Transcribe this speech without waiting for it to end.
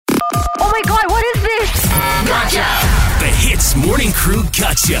my god, what is this? The Hits Morning Crew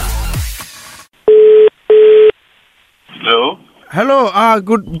Gotcha. Hello? Hello,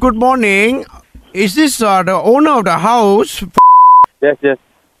 good morning. Is this the owner of the house? Yes.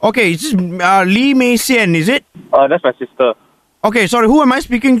 Okay, is this Lee Mei Xian, is it? That's my sister. Okay, sorry, who am I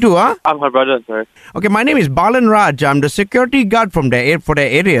speaking to, huh? I'm her brother, sorry. Okay, my name is Balan Raj. I'm the security guard for the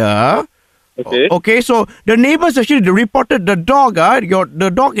area. Okay. Okay, so the neighbors actually reported the dog,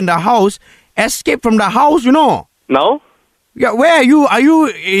 the dog in the house escaped from the house, you know. Now? Yeah, where are you? Are you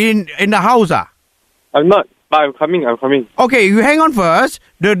in the house, I'm not, but I'm coming. Okay, you hang on first.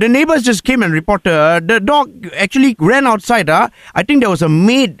 The neighbors just came and reported the dog actually ran outside, I think there was a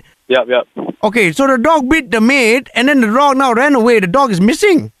maid. Yep. Okay, so the dog bit the maid and then the dog now ran away. The dog is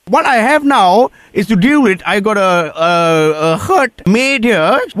missing. What I have now is to deal with. I got a hurt maid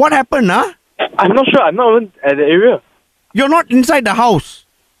here. What happened, I'm not sure. I'm not even at the area. You're not inside the house.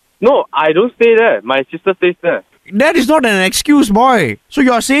 No, I don't stay there. My sister stays there. That is not an excuse, boy. So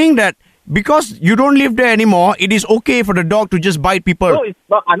you are saying that because you don't live there anymore, it is okay for the dog to just bite people. No, it's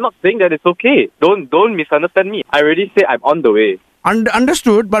not. I'm not saying that it's okay. Don't misunderstand me. I already said I'm on the way.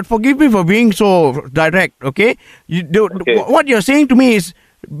 Understood, but forgive me for being so direct, okay? Okay. What you're saying to me is,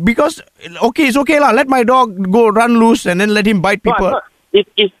 because, okay, it's okay, let my dog go run loose and then let him bite No, people. I'm not.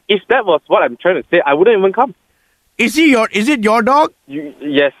 If that was what I'm trying to say, I wouldn't even come. Is it your dog?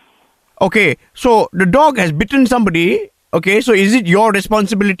 Yes. Okay, so the dog has bitten somebody, okay, so is it your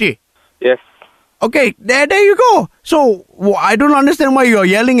responsibility? Yes. Okay, there you go. So, I don't understand why you're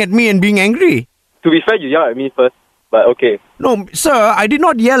yelling at me and being angry. To be fair, you yelled at me first, but okay. No, sir, I did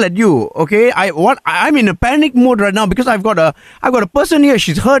not yell at you, okay? I'm in a panic mode right now because I've got a person here,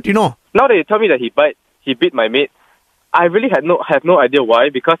 she's hurt, you know. Now that you tell me that he bit my mate, I really have no idea why,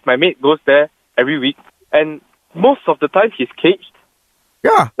 because my mate goes there every week, and most of the time he's caged.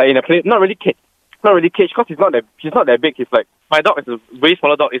 Yeah. Like in a place, not really caged, because he's not that big. He's like, my dog is a way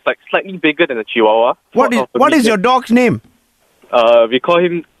smaller dog. It's like slightly bigger than a Chihuahua. What is your dog's name? We call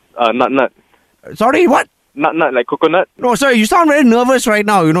him Nut. Sorry, what? Nut, like coconut. No, sir, you sound very nervous right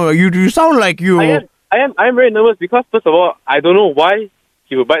now. You know, you sound like you. I am very nervous because first of all, I don't know why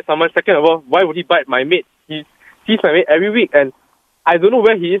he would bite someone. Second of all, why would he bite my mate? He sees my mate every week, and I don't know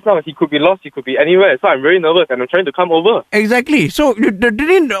where he is now. He could be lost. He could be anywhere. So I'm very nervous, and I'm trying to come over. Exactly. So you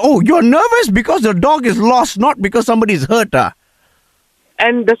didn't. Oh, you're nervous because the dog is lost, not because somebody's hurt.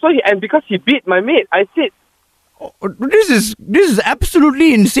 And that's why. And because he beat my mate, I said. This is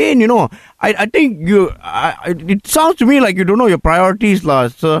absolutely insane. You know, I think it sounds to me like you don't know your priorities,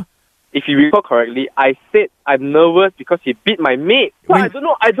 sir. If you recall correctly, I said I'm nervous because he beat my mate. So I don't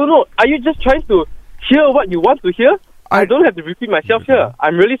know. Are you just trying to hear what you want to hear? I don't have to repeat myself here.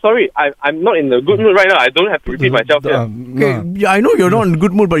 I'm really sorry. I'm not in a good mood right now. I don't have to repeat myself here. Okay, I know you're not in a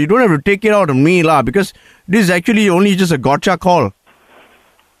good mood, but you don't have to take it out on me, because this is actually only just a gotcha call.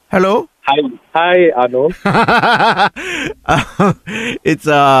 Hello? Hi, Arnold. It's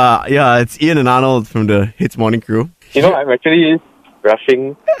Ian and Arnold from the Hits Morning Crew. You know, I'm actually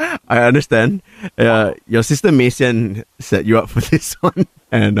rushing. I understand. Your sister Mei Xian set you up for this one.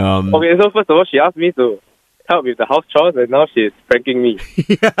 And Okay, so first of all, she asked me to help with the house chores, and now she's pranking me.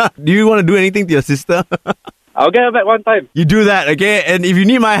 Yeah. Do you want to do anything to your sister? I'll get her back one time. You do that, okay? And if you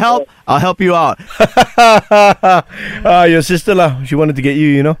need my help, I'll help you out. Your sister, she wanted to get you,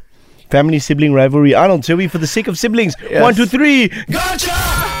 you know. Family sibling rivalry. Arnold, shall we, for the sake of siblings? Yes. 1, 2, 3. Gotcha!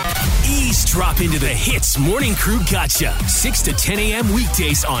 Eavesdrop into the Hits Morning Crew Gotcha. 6 to 10 a.m.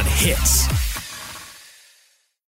 weekdays on Hits.